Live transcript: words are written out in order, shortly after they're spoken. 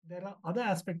there are other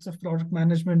aspects of product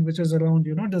management which is around,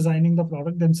 designing the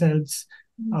product themselves,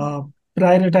 Mhm. uh,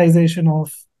 prioritization of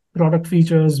product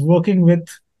features, working with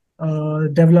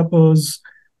developers,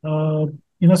 uh,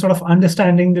 sort of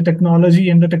understanding the technology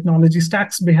and the technology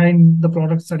stacks behind the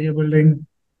products that you're building.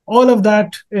 All of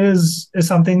that is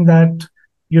something that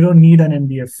you don't need an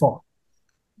MBA for. Okay.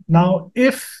 Now,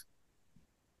 if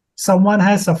someone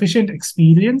has sufficient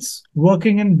experience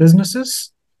working in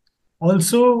businesses,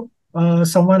 also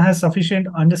someone has sufficient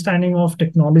understanding of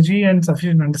technology and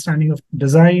sufficient understanding of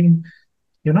design,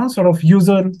 sort of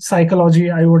user psychology,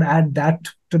 I would add that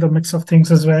to the mix of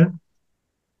things as well,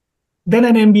 then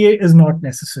an MBA is not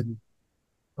necessary.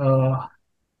 uh,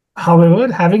 However,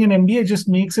 having an MBA just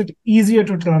makes it easier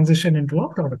to transition into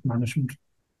a product management.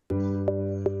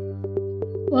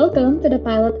 Welcome to the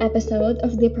pilot episode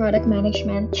of the Product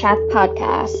Management Chat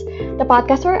Podcast, the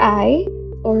podcast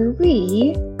where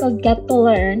we, will get to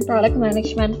learn product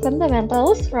management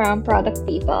fundamentals from product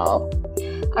people.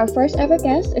 Our first ever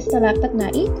guest is Tilak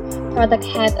Pattnaik, product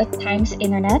head at Times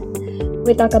Internet.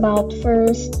 We talk about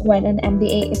first when an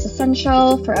MBA is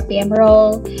essential for a PM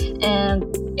role, and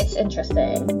it's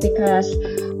interesting because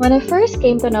when I first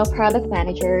came to know product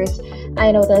managers,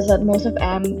 I noticed that most of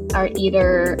them are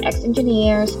either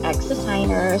ex-engineers,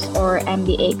 ex-designers, or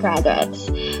MBA graduates.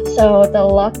 So the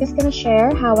luck is gonna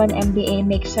share how an MBA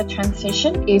makes a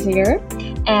transition easier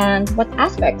and what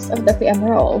aspects of the PM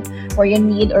role where you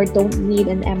need or don't need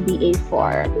an MBA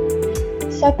for.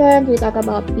 Second, we talk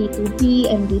about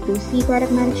B2B and B2C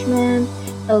product management.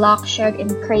 The lock shared in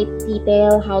great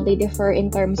detail how they differ in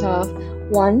terms of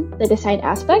one, the design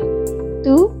aspect,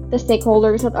 two, the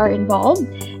stakeholders that are involved,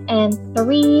 and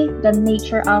three, the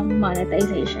nature of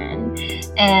monetization.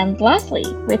 And lastly,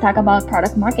 we talk about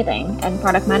product marketing and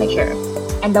product manager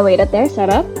and the way that they're set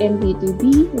up in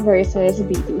B2B versus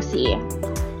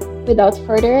B2C. Without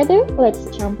further ado, let's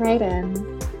jump right in.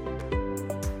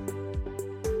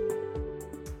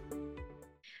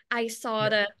 I saw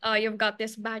Yeah, that you've got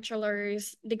this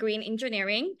bachelor's degree in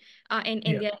engineering in yeah,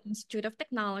 Indian Institute of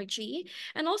Technology.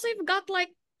 And also you've got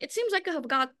it seems like you have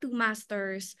got two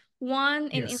masters, one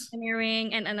in yes,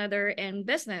 engineering and another in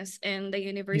business in the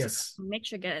University yes, of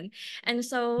Michigan. And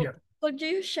so yeah. could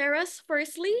you share us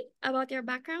firstly about your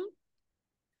background?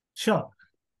 Sure.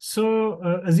 So,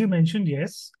 as you mentioned,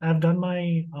 yes, I've done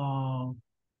my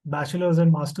bachelor's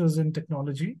and master's in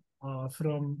technology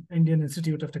from Indian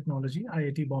Institute of Technology,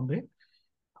 IIT Bombay.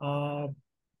 Uh,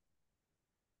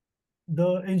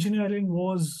 the engineering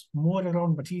was more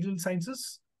around material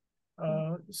sciences.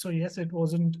 So yes, it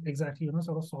wasn't exactly,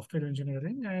 sort of software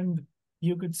engineering. And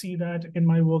you could see that in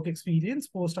my work experience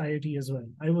post IIT as well.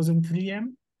 I was in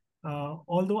 3M,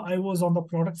 although I was on the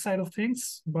product side of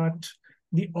things, but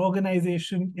the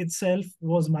organization itself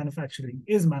was manufacturing,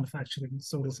 is manufacturing,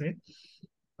 so to say.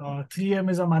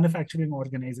 3M is a manufacturing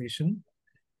organization.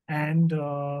 And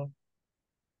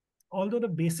although the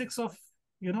basics of,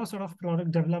 sort of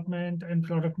product development and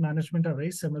product management are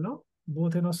very similar,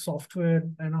 both in a software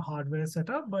and a hardware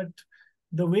setup, but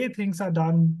the way things are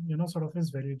done, sort of is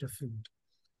very different.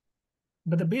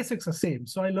 But the basics are same.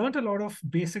 So I learned a lot of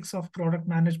basics of product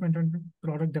management and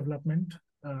product development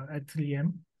at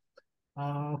 3M.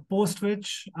 Post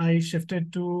which I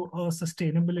shifted to a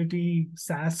sustainability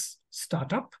SaaS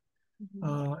startup.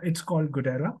 Mhm. It's called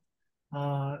Goodera.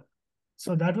 Uh,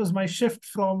 so that was my shift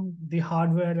from the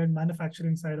hardware and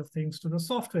manufacturing side of things to the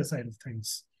software side of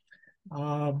things,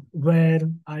 where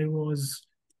I was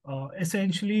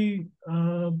essentially,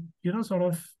 sort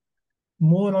of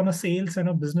more on a sales and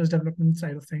a business development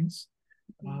side of things.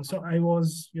 So I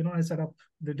was, I set up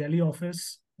the Delhi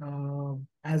office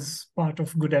as part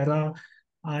of Goodera.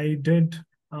 I did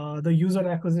the user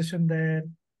acquisition there,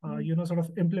 Mhm. sort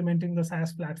of implementing the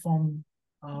SaaS platform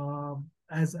uh,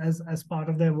 as part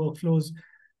of their workflows.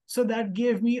 So that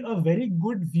gave me a very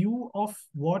good view of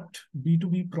what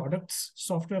B2B products,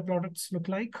 software products look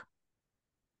like.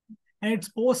 And it's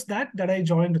post that I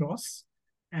joined Ross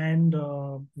and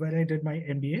where I did my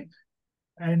MBA.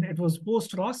 And it was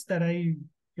post Ross that I,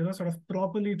 sort of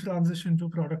properly transitioned to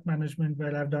product management,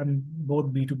 where I've done both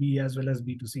B2B as well as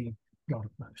B2C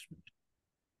product management.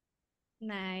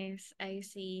 Nice, I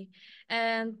see.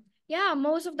 And yeah,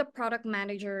 most of the product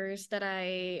managers that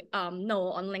I know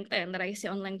on LinkedIn, that I see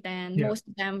on LinkedIn, Yeah, most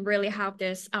of them really have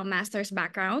this master's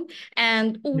background.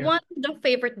 And yeah, one of the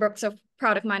favorite books of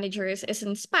product managers is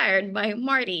inspired by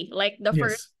Marty, like the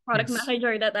first Yes, product yes.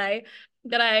 manager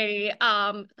that I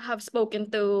have spoken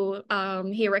to.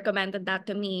 He recommended that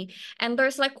to me. And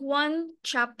there's like one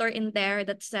chapter in there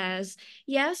that says,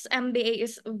 yes, MBA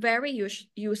is very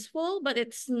useful, but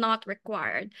it's not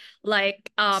required.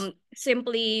 Like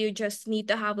simply you just need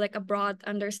to have like a broad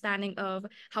understanding of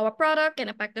how a product can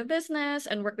affect the business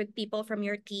and work with people from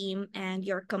your team and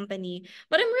your company.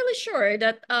 But I'm really sure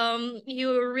that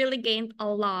you really gained a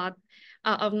lot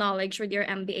of knowledge with your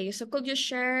MBA. So could you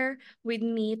share with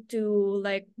me to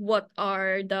like what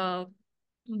are the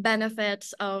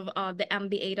benefits of the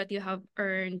MBA that you have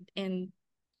earned in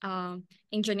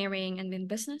engineering and in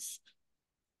business?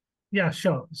 Yeah,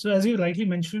 sure. So as you rightly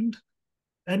mentioned,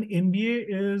 an MBA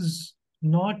is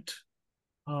not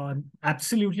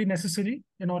absolutely necessary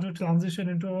in order to transition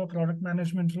into a product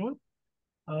management role.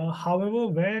 However,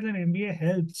 where an MBA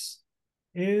helps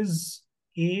is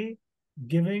a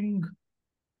giving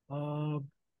uh,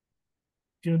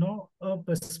 a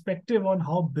perspective on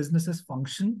how businesses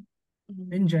function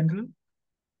Mhm. in general.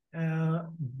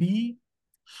 B,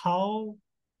 how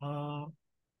uh,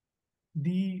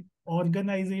 the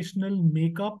organizational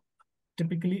makeup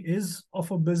typically is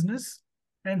of a business,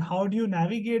 and how do you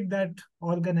navigate that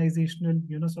organizational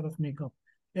sort of makeup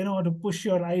in order to push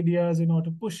your ideas, in order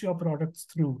to push your products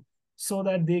through so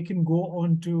that they can go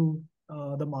on to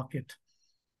the market.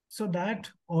 So that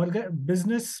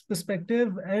business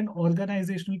perspective and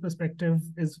organizational perspective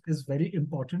is very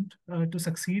important to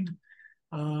succeed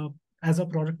uh, as a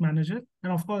product manager.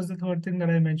 And of course, the third thing that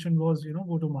I mentioned was,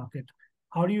 go to market.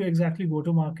 How do you exactly go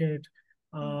to market?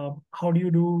 How do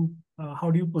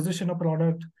you position a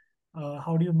product?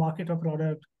 How do you market a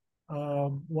product?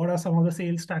 What are some of the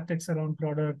sales tactics around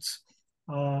products?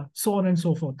 So on and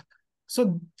so forth.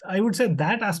 So I would say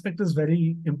that aspect is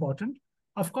very important.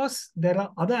 Of course, there are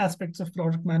other aspects of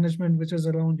product management, which is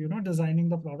around, designing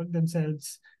the product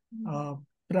themselves, Mhm. uh,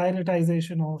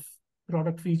 prioritization of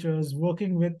product features,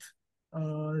 working with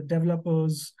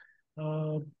developers,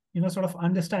 uh, sort of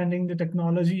understanding the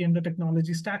technology and the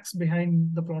technology stacks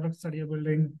behind the products that you're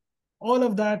building. All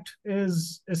of that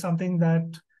is something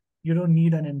that you don't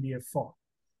need an MBA for.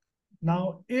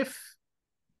 Now, if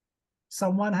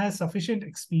someone has sufficient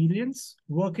experience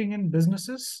working in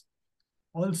businesses,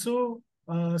 also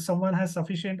someone has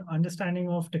sufficient understanding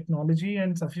of technology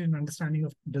and sufficient understanding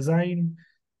of design,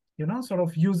 sort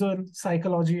of user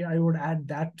psychology, I would add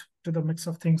that to the mix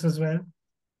of things as well,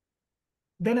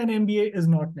 then an MBA is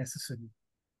not necessary.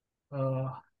 Uh,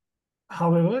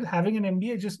 However, having an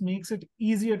MBA just makes it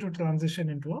easier to transition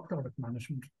into a product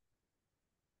management.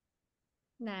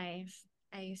 Nice.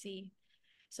 I see.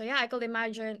 So yeah, I could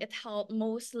imagine it helped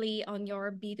mostly on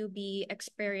your B2B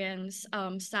experience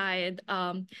side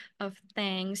of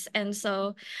things. And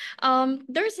so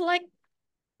there's like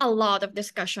a lot of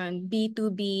discussion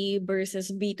B2B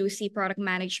versus B2C product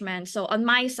management. So on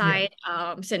my Yeah. side,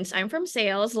 since I'm from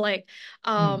sales, like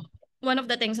Mm. one of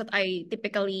the things that I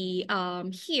typically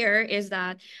hear is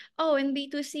that, oh, in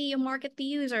B2C you market the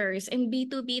users, in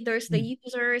B2B there's the Mm.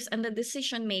 users and the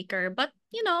decision maker. But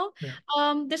you know,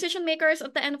 Yeah. decision makers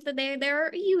at the end of the day,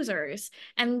 they're users.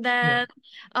 And Yeah.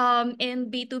 then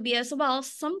in B2B as well,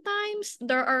 sometimes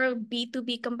there are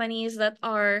B2B companies that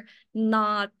are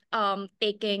not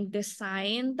taking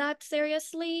design that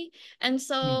seriously. And Mm.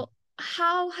 so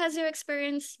how has your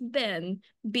experience been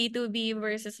B2B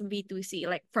versus B2C,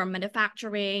 like from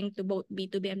manufacturing to both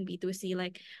B2B and B2C,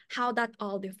 like how that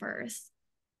all differs?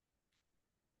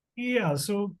 Yeah.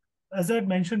 So as I had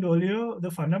mentioned earlier, the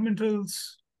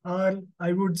fundamentals are,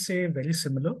 I would say, very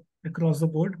similar across the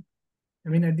board. I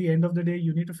mean, at the end of the day,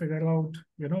 you need to figure out,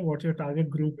 what your target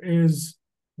group is,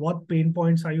 what pain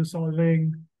points are you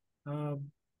solving, uh,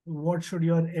 what should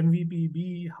your MVP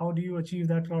be, how do you achieve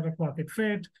that product market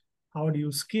fit, how do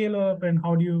you scale up, and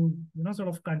how do you, sort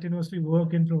of continuously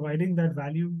work in providing that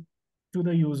value to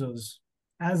the users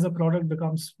as the product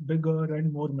becomes bigger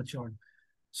and more matured.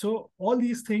 So all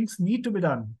these things need to be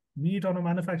done, be it on a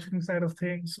manufacturing side of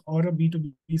things, or a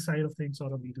B2B side of things,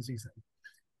 or a B2C side.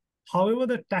 However,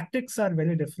 the tactics are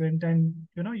very different, and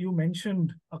you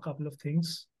mentioned a couple of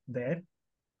things there,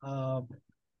 uh,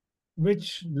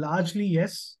 which largely,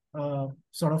 yes,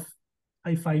 sort of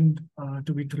I find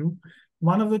to be true.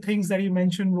 One of the things that you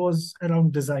mentioned was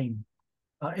around design.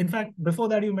 In fact, before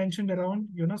that, you mentioned around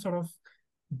sort of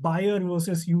buyer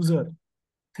versus user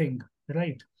thing,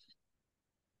 right?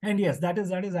 And yes, that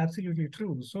is absolutely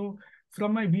true. So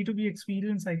from my B2B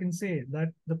experience, I can say that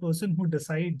the person who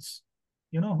decides,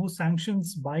 who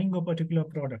sanctions buying a particular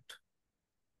product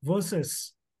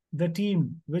versus the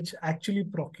team which actually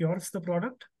procures the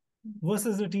product,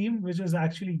 versus the team which is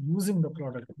actually using the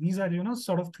product. These are,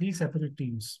 sort of three separate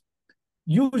teams,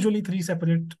 usually three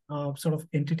separate sort of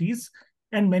entities.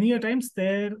 And many a times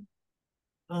the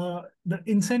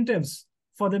incentives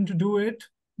for them to do it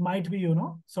might be,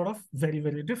 sort of very,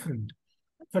 very different.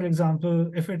 For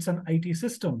example, if it's an IT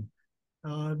system,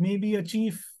 maybe a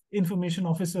chief information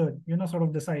officer, sort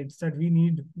of decides that we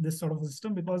need this sort of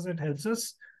system because it helps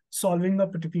us solving a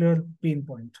particular pain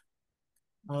point.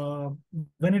 Uh,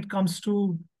 when it comes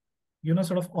to,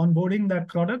 sort of onboarding that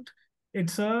product,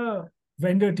 it's a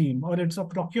vendor team or it's a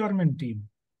procurement team,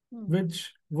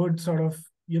 which would sort of,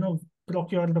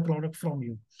 procure the product from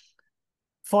you.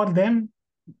 For them,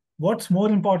 what's more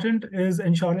important is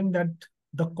ensuring that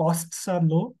the costs are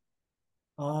low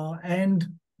and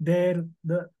the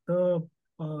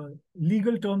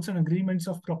legal terms and agreements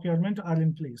of procurement are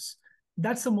in place.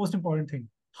 That's the most important thing.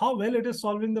 How well it is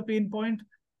solving the pain point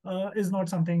is not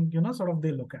something, sort of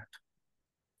they look at,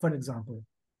 for example.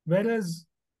 Whereas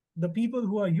the people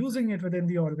who are using it within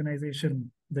the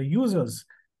organization, the users,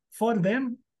 for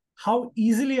them, how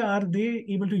easily are they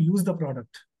able to use the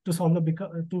product to solve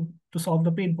to solve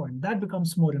the pain point? That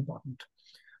becomes more important.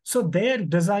 So their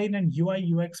design and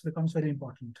UI UX becomes very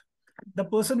important. The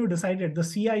person who decided, the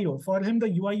CIO, for him the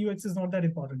UI UX is not that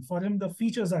important. For him the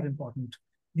features are important.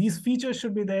 These features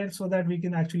should be there so that we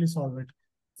can actually solve it.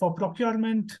 For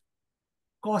procurement,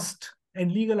 cost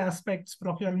and legal aspects,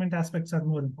 procurement aspects are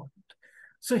more important.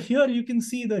 So here you can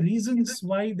see the reasons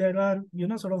why there are,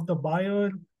 sort of the buyer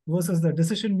versus the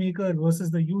decision maker versus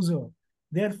the user.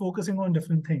 They're focusing on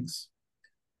different things.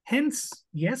 Hence,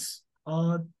 yes,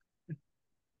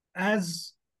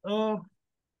 as a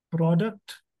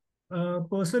product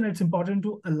person, it's important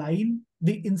to align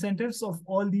the incentives of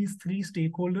all these three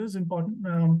stakeholders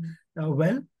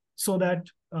well, so that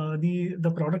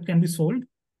the product can be sold.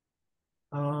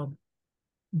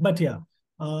 But yeah,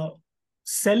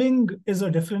 selling is a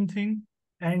different thing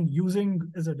and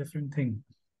using is a different thing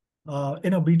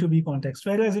in a B2B context.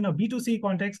 Whereas in a B2C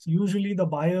context, usually the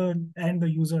buyer and the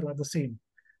user are the same.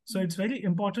 So it's very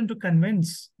important to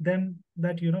convince them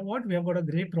that, what, we have got a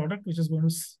great product which is going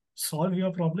to solve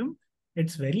your problem.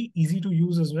 It's very easy to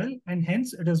use as well. And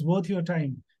hence it is worth your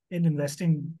time in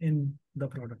investing in the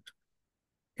product.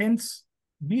 Hence,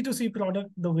 B2C product,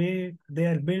 the way they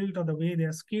are built or the way they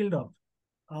are scaled up,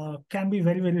 can be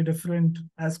very, very different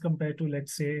as compared to,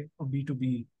 let's say, a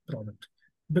B2B product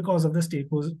because of the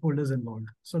stakeholders involved.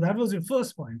 So that was your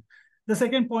first point. The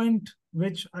second point,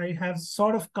 which I have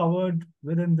sort of covered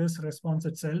within this response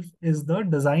itself, is the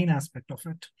design aspect of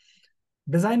it.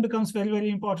 Design becomes very, very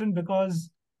important because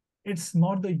it's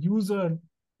not the user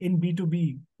in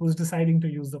B2B who's deciding to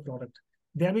use the product.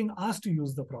 They're being asked to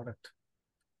use the product.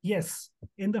 Yes,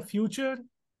 in the future,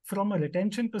 from a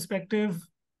retention perspective,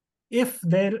 if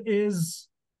there is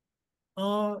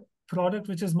a product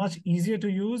which is much easier to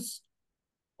use,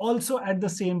 also at the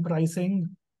same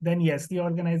pricing, then yes, the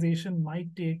organization might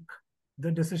take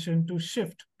the decision to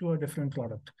shift to a different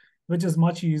product, which is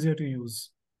much easier to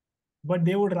use. But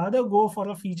they would rather go for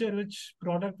a feature-rich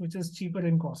product which is cheaper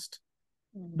in cost,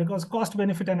 because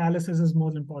cost-benefit analysis is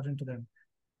more important to them.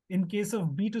 In case of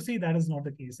B2C, that is not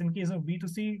the case. In case of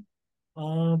B2C,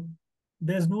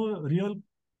 there's no real,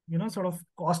 sort of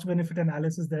cost-benefit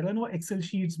analysis. There are no Excel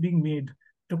sheets being made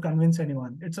to convince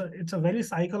anyone. It's a very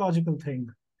psychological thing.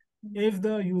 If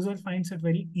the user finds it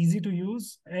very easy to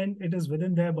use and it is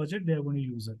within their budget, they're going to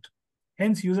use it.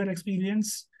 Hence, user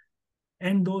experience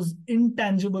and those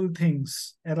intangible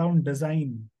things around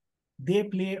design, they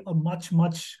play a much,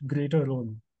 much greater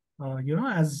role,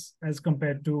 as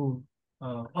compared to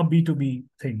a B2B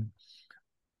thing.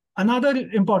 Another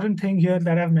important thing here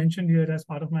that I've mentioned here as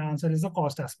part of my answer is the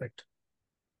cost aspect.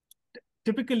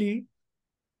 Typically,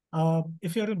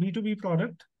 if you're a B2B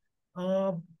product,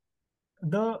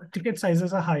 the ticket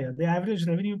sizes are higher. The average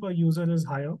revenue per user is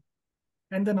higher.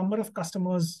 And the number of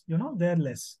customers, they're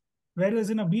less. Whereas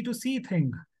in a B2C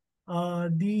thing,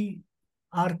 the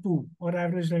ARPU or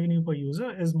average revenue per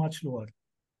user is much lower.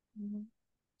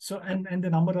 So, and the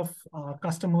number of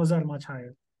customers are much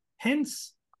higher.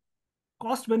 Hence,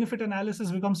 cost benefit analysis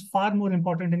becomes far more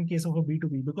important in case of a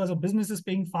B2B, because a business is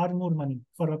paying far more money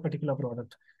for a particular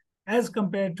product as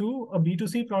compared to a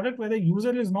B2C product where the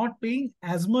user is not paying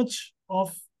as much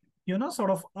of,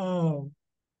 sort of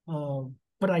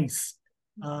price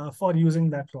for using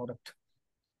that product.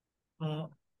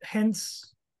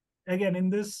 Hence, again, in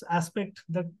this aspect,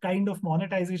 the kind of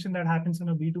monetization that happens in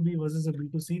a B2B versus a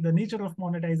B2C, the nature of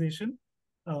monetization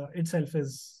itself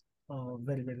is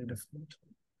very, very different.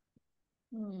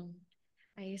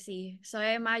 I see. So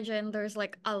I imagine there's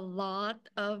like a lot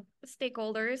of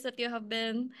stakeholders that you have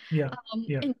been Yeah,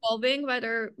 yeah, involving,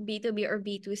 whether B2B or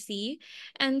B2C.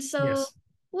 And so yes.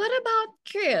 what about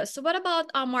curious? What about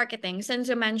marketing? Since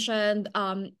you mentioned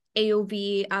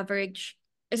AOV, average,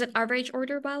 is it average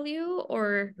order value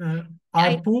or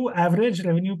I ARPU, average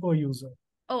revenue per user.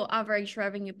 oh, average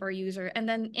revenue per user. And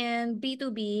then in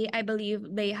B2B, I believe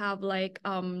they have like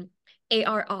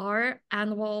ARR,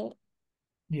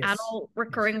 Yes, annual yes.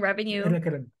 recurring revenue.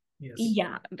 Recurrent. Yes.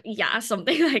 Yeah, yeah,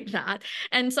 something like that.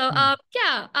 And so Hmm.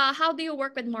 yeah, how do you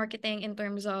work with marketing in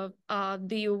terms of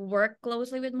do you work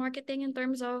closely with marketing in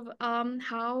terms of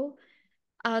how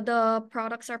the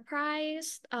products are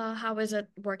priced? How is it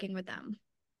working with them?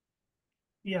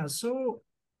 Yeah, so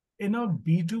in a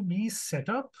B2B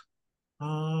setup,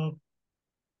 uh,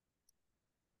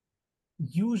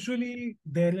 usually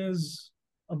there is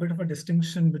a bit of a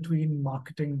distinction between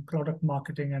marketing, product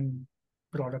marketing, and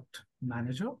product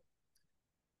manager.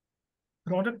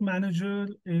 Product manager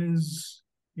is,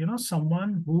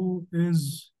 someone who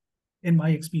is, in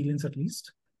my experience at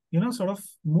least, sort of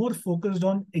more focused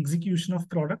on execution of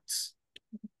products,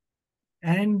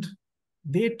 and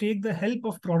they take the help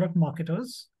of product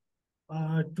marketers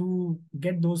to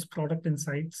get those product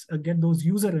insights, get those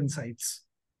user insights,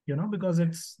 because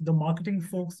it's the marketing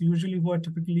folks usually who are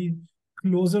typically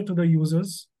closer to the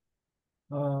users.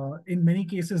 In many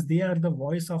cases, they are the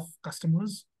voice of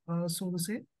customers, so to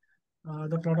say,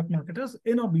 the product marketers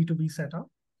in a B2B setup.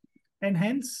 And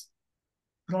hence,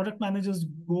 product managers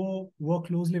go work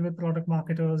closely with product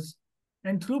marketers.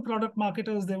 And through product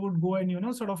marketers, they would go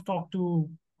and, sort of talk to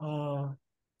uh,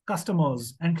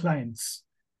 customers and clients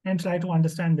and try to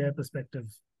understand their perspective.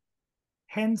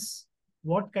 Hence,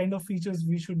 what kind of features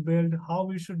we should build, how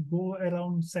we should go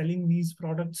around selling these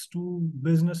products to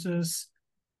businesses,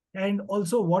 and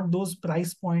also what those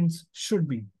price points should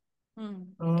be.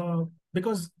 Mm.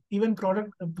 Because even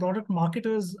product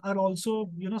marketers are also,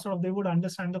 sort of they would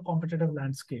understand the competitive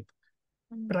landscape.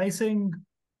 Mm. Pricing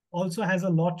also has a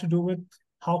lot to do with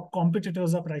how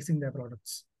competitors are pricing their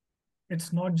products.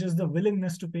 It's not just the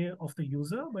willingness to pay of the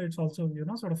user, but it's also,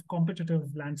 sort of competitive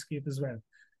landscape as well.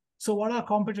 So what our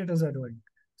competitors are doing.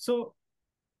 So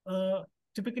uh,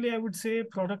 typically I would say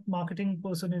product marketing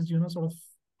person is, sort of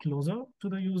closer to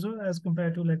the user as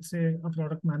compared to, let's say, a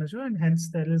product manager. And hence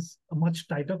there is a much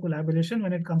tighter collaboration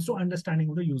when it comes to understanding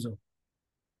of the user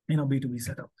in a B2B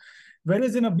setup.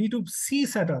 Whereas in a B2C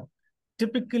setup,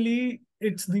 typically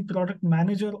it's the product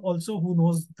manager also who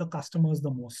knows the customers the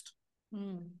most.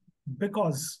 Mm.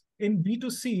 Because in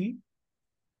B2C,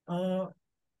 uh,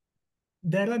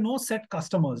 there are no set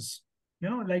customers.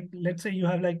 Like let's say you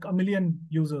have like a million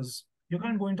users. You Mm.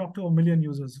 can't go and talk to a million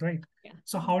users, right? Yeah.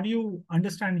 So how do you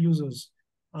understand users?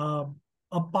 Uh,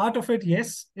 a part of it,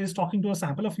 yes, is talking to a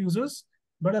sample of users,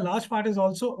 but a large part is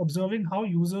also observing how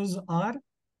users are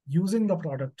using the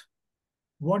product.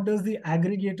 What does the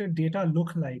aggregated data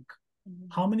look like? Mm.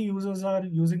 How many users are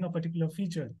using a particular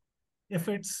feature? If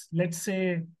it's, let's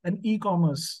say, an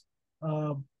e-commerce,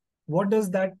 uh, what does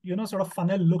that, sort of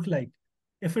funnel look like?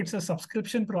 If it's a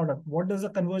subscription product, what does the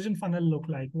conversion funnel look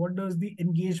like? What does the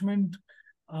engagement,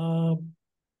 uh,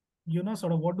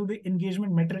 sort of what do the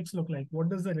engagement metrics look like? What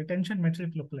does the retention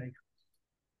metric look like?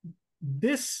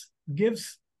 This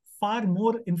gives far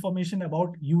more information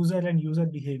about user and user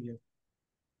behavior.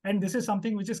 And this is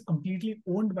something which is completely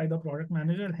owned by the product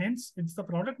manager. Hence, it's the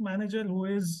product manager who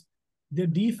is the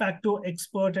de facto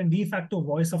expert and de facto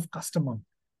voice of customer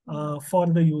Mm. for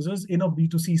the users in a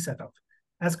B2C setup,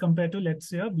 as compared to, let's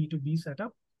say, a B2B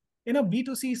setup. In a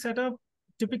B2C setup,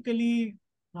 typically,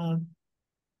 uh,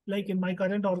 like in my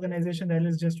current organization, there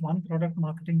is just one product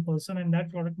marketing person, and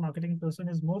that product marketing person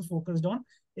is more focused on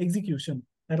execution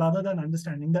rather than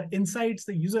understanding the insights,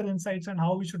 the user insights, and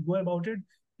how we should go about it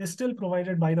is still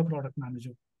provided by the product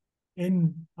manager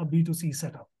in a B2C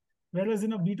setup. Whereas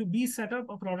in a B2B setup,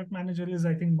 a product manager is,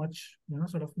 I think, much,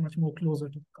 sort of much more closer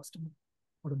to the customer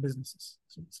or the businesses.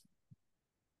 So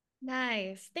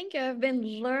Nice. Thank you. I've been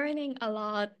learning a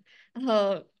lot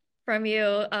from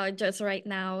you just right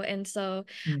now. And so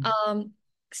mm, um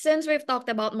since we've talked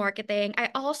about marketing,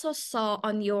 I also saw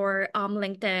on your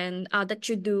LinkedIn that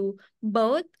you do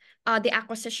both the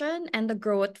acquisition and the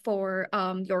growth for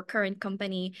your current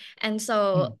company. And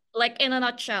so mm, like in a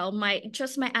nutshell, my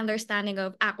understanding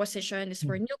of acquisition is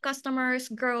for mm, new customers,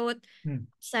 growth, mm,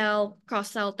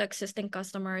 cross-sell to existing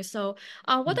customers. So,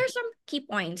 what mm. are some key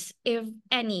points, if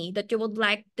any, that you would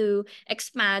like to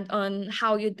expand on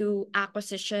how you do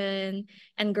acquisition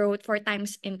and growth for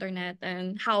Times Internet,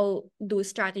 and how do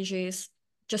strategies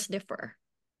just differ?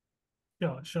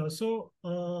 Sure, sure. So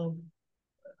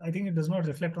I think it does not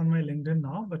reflect on my LinkedIn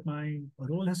now, but my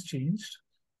role has changed.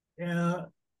 Uh,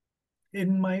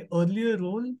 in my earlier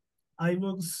role, I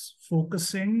was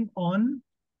focusing on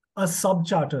a sub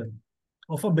charter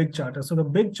of a big charter. So the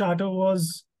big charter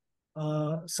was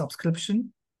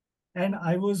subscription, and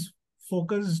I was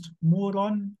focused more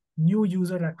on new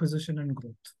user acquisition and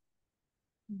growth.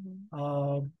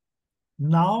 Uh,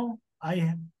 Now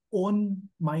I own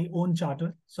my own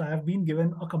charter. So I have been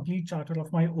given a complete charter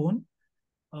of my own,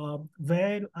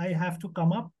 where I have to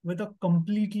come up with a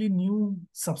completely new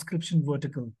subscription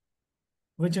vertical,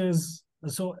 which is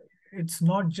so it's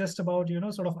not just about,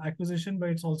 sort of acquisition, but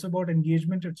it's also about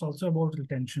engagement. It's also about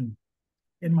retention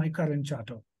in my current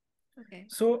charter. Okay.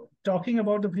 So talking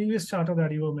about the previous charter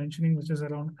that you were mentioning, which is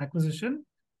around acquisition,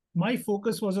 my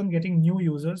focus was on getting new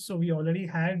users. So we already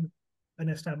had an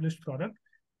established product.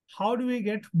 How do we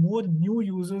get more new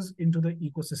users into the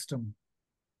ecosystem?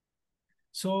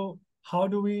 So how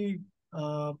do we,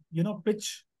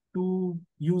 pitch to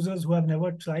users who have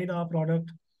never tried our product?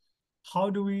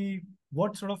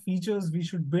 What sort of features we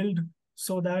should build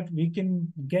so that we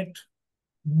can get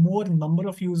more number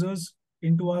of users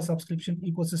into our subscription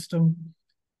ecosystem?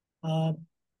 Uh,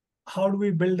 how do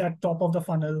we build that top of the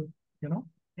funnel,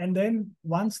 and then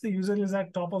once the user is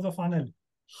at top of the funnel,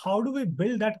 how do we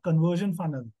build that conversion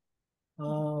funnel,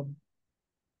 uh,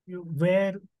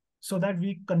 where so that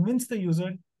we convince the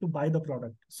user to buy the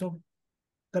product? So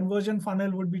conversion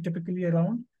funnel would be typically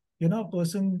around,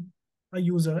 a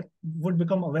user would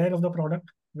become aware of the product,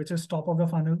 which is top of the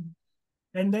funnel,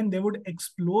 and then they would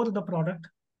explore the product,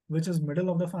 which is middle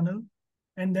of the funnel,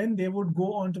 and then they would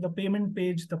go on to the payment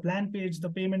page, the plan page, the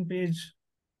payment page,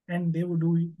 and they would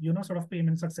do, sort of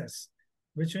payment success,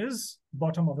 which is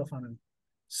bottom of the funnel.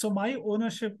 So my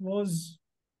ownership was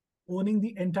owning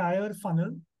the entire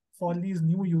funnel for these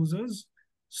new users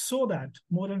so that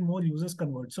more and more users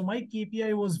convert. So my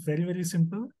KPI was very, very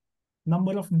simple: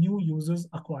 number of new users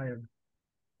acquired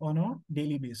on a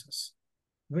daily basis,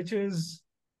 which is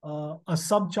a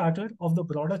sub charter of the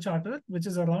broader charter, which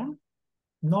is around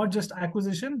not just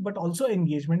acquisition, but also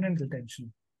engagement and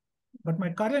retention. But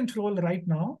my current role right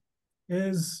now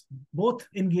is both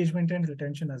engagement and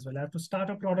retention as well. I have to start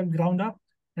a product ground up,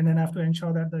 and then I have to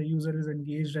ensure that the user is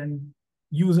engaged and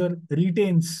user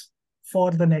retains for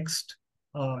the next,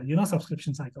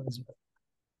 subscription cycle as well.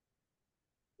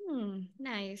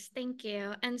 Nice. Thank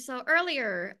you. And so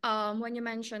earlier, when you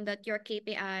mentioned that your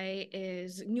KPI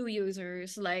is new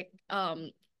users, like,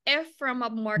 if from a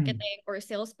marketing or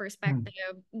sales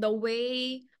perspective, the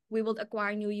way we will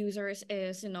acquire new users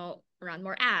is, run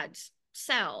more ads,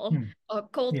 sell, or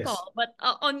cold Yes. call. But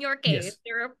on your case, Yes.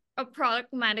 you're a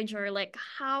product manager. Like,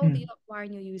 how do you acquire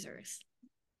new users?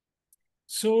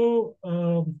 So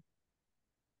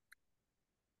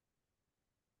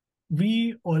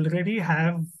we already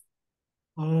have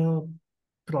a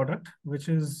product, which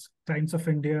is Times of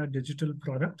India digital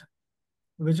product,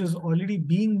 which is already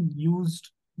being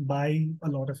used by a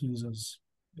lot of users.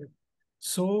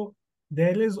 So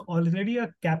there is already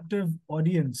a captive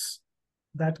audience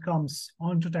that comes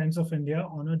onto Times of India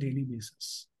on a daily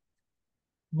basis.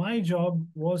 My job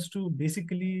was to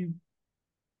basically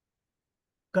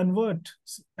convert,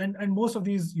 and most of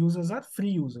these users are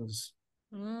free users,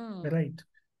 right?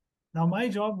 Now, my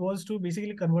job was to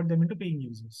basically convert them into paying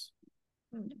users.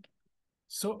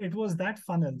 So it was that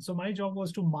funnel. So my job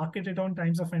was to market it on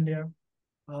Times of India.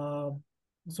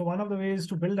 So one of the ways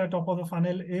to build that top of the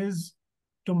funnel is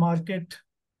to market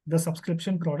the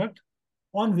subscription product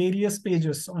on various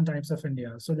pages on Times of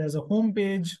India. So there's a home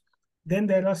page. Then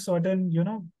there are certain,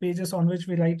 pages on which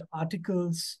we write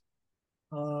articles,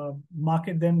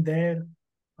 market them there.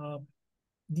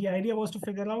 The idea was to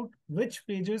figure out which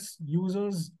pages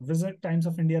users visit Times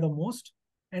of India the most,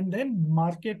 and then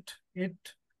market it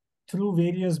through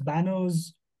various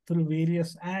banners, through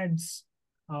various ads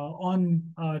on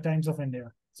Times of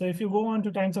India. So if you go on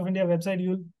to Times of India website,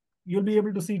 you'll be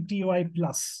able to see TOI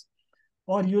plus,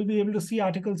 or you'll be able to see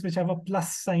articles which have a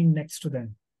plus sign next to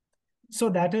them. So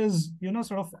that is,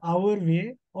 sort of our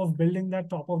way of building that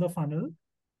top of the funnel,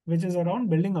 which is around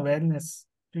building awareness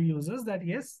to users that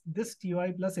yes, this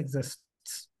TOI plus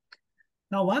exists.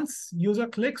 Now, once user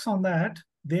clicks on that,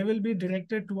 they will be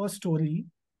directed to a story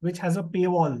which has a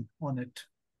paywall on it.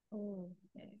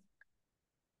 Okay.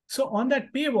 So on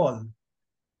that paywall,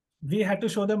 we had to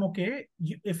show them, okay,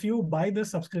 if you buy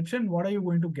this subscription, what are you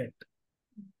going to get?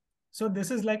 So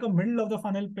this is like a middle of the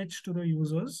funnel pitch to the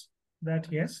users that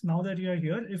yes, now that you are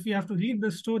here, if you have to read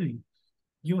this story,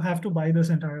 you have to buy this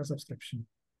entire subscription.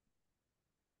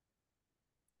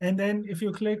 And then if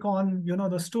you click on,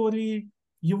 the story,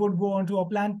 you would go onto a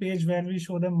plan page where we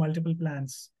show them multiple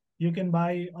plans. You can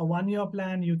buy a 1-year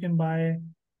plan. You can buy,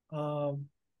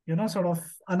 sort of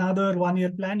another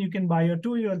 1-year plan. You can buy a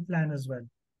 2-year plan as well.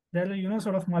 There are,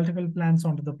 sort of multiple plans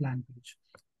onto the plan page,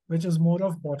 which is more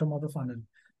of bottom of the funnel.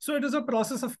 So it is a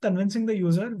process of convincing the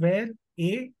user where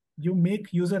A, you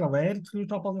make user aware through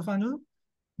top of the funnel.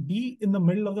 B, in the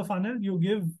middle of the funnel, you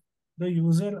give the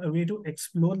user a way to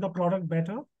explore the product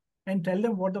better and tell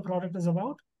them what the product is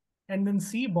about. And then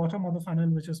C, bottom of the funnel,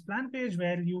 which is plan page,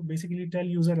 where you basically tell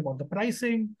user about the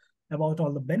pricing, about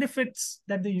all the benefits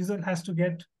that the user has to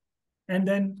get, and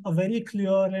then a very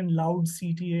clear and loud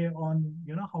CTA on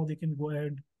how they can go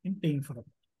ahead in paying for it.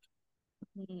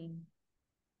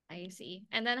 I see.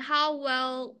 And then how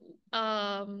well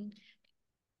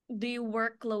do you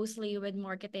work closely with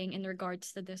marketing in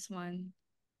regards to this one?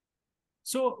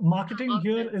 So marketing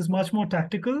here is much more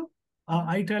tactical.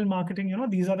 I tell marketing,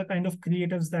 these are the kind of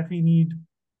creatives that we need,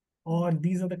 or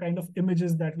these are the kind of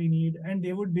images that we need. And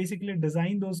they would basically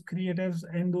design those creatives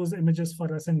and those images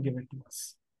for us and give it to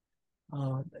us.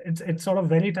 It's sort of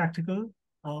very tactical.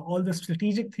 All the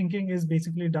strategic thinking is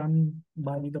basically done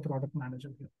by the product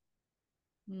manager here.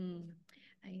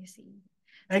 I see.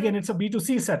 Again, it's a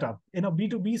B2C setup. In a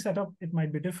B2B setup, it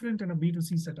might be different. In a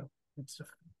B2C setup, it's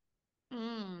different.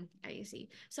 I see.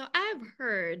 So I've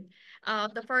heard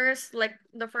the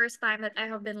first time that I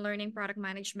have been learning product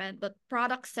management, but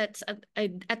product sits at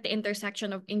the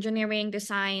intersection of engineering,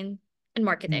 design, and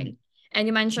marketing. And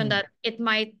you mentioned that it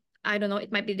might, I don't know,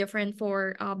 it might be different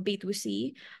for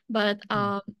B2C, but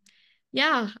how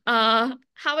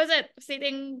is it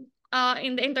sitting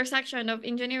in the intersection of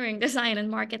engineering, design, and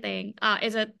marketing?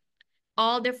 Is it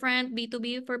all different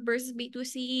B2B versus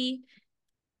B2C?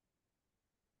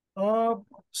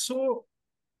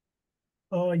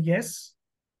 Yes.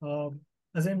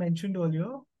 As I mentioned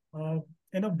earlier,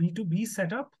 in a B2B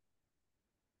setup,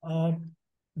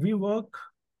 we work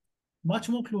much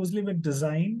more closely with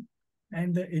design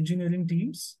and the engineering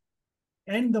teams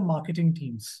and the marketing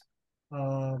teams.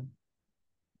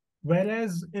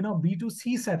 Whereas in a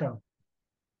B2C setup,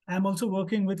 I'm also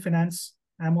working with finance.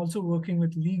 I'm also working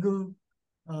with legal.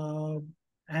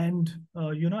 I'm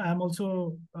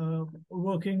also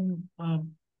working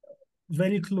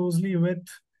very closely with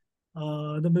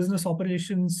the business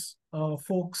operations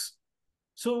folks.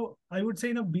 So I would say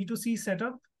in a B2C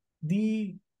setup,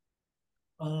 the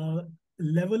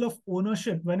level of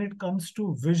ownership when it comes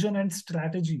to vision and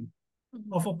strategy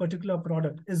of a particular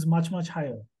product is much, much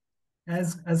higher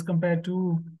as compared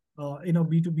to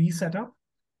B2B setup.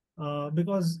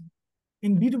 Because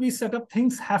in B2B setup,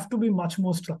 things have to be much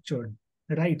more structured,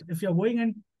 right? If you're going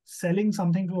and selling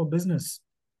something to a business,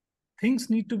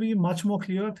 things need to be much more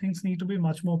clear. Things need to be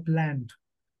much more planned.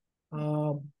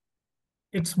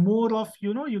 It's more of,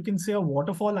 you can say a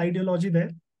waterfall ideology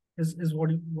there is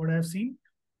what I've seen.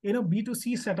 In a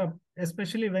B2C setup,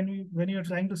 especially when you're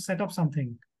trying to set up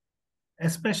something,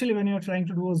 especially when you're trying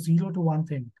to do a 0 to 1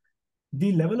 thing,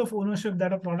 the level of ownership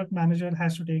that a product manager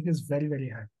has to take is very, very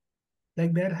high.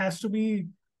 Like there has to be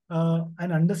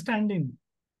an understanding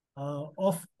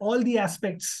of all the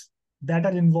aspects that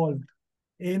are involved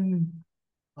in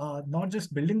not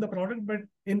just building the product, but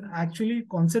in actually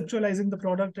conceptualizing the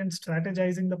product and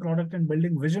strategizing the product and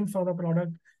building vision for the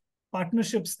product,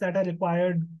 partnerships that are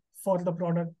required for the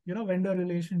product, vendor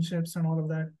relationships and all of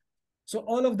that. So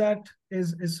all of that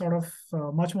is sort of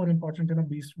much more important in a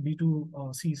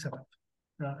B2C setup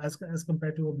as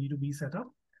compared to a B2B setup.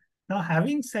 Now,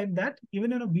 having said that,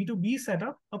 even in a B2B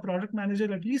setup, a product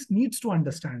manager at least needs to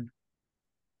understand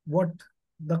what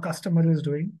the customer is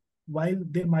doing. While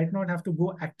they might not have to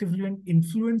go actively and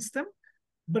influence them,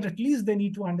 but at least they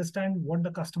need to understand what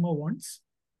the customer wants.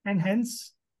 And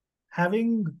hence,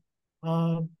 having,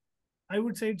 I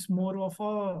would say it's more of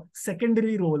a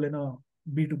secondary role in a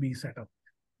B2B setup,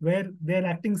 where they're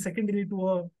acting secondary to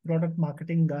a product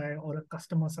marketing guy or a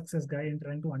customer success guy in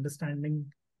trying to understand a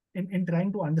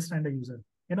user.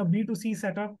 In a B2C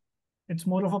setup, it's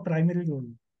more of a primary role.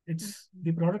 It's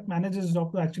the product manager's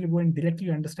job to actually go and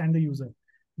directly understand the user,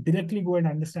 directly go and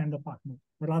understand the partner,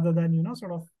 rather than,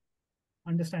 sort of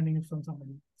understanding it from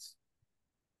somebody else.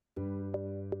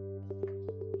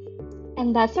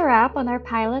 And that's a wrap on our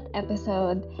pilot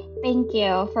episode. Thank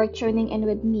you for tuning in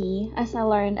with me as I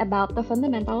learned about the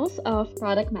fundamentals of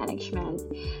product management.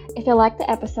 If you liked the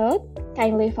episode,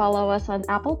 kindly follow us on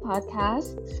Apple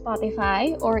Podcasts,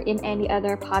 Spotify, or in any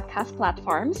other podcast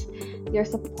platforms. Your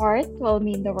support will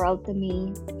mean the world to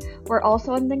me. We're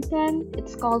also on LinkedIn.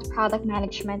 It's called Product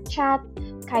Management Chat.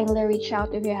 Kindly reach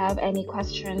out if you have any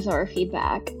questions or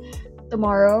feedback.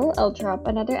 Tomorrow, I'll drop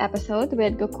another episode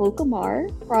with Gokul Kumar,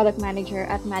 Product Manager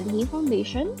at Madhi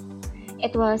Foundation.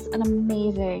 It was an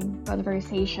amazing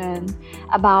conversation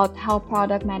about how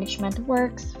product management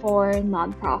works for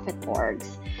nonprofit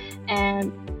orgs.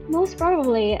 And most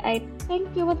probably, I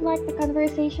think you would like the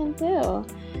conversation too.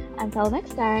 Until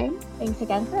next time, thanks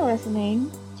again for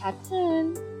listening. Chat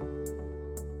soon.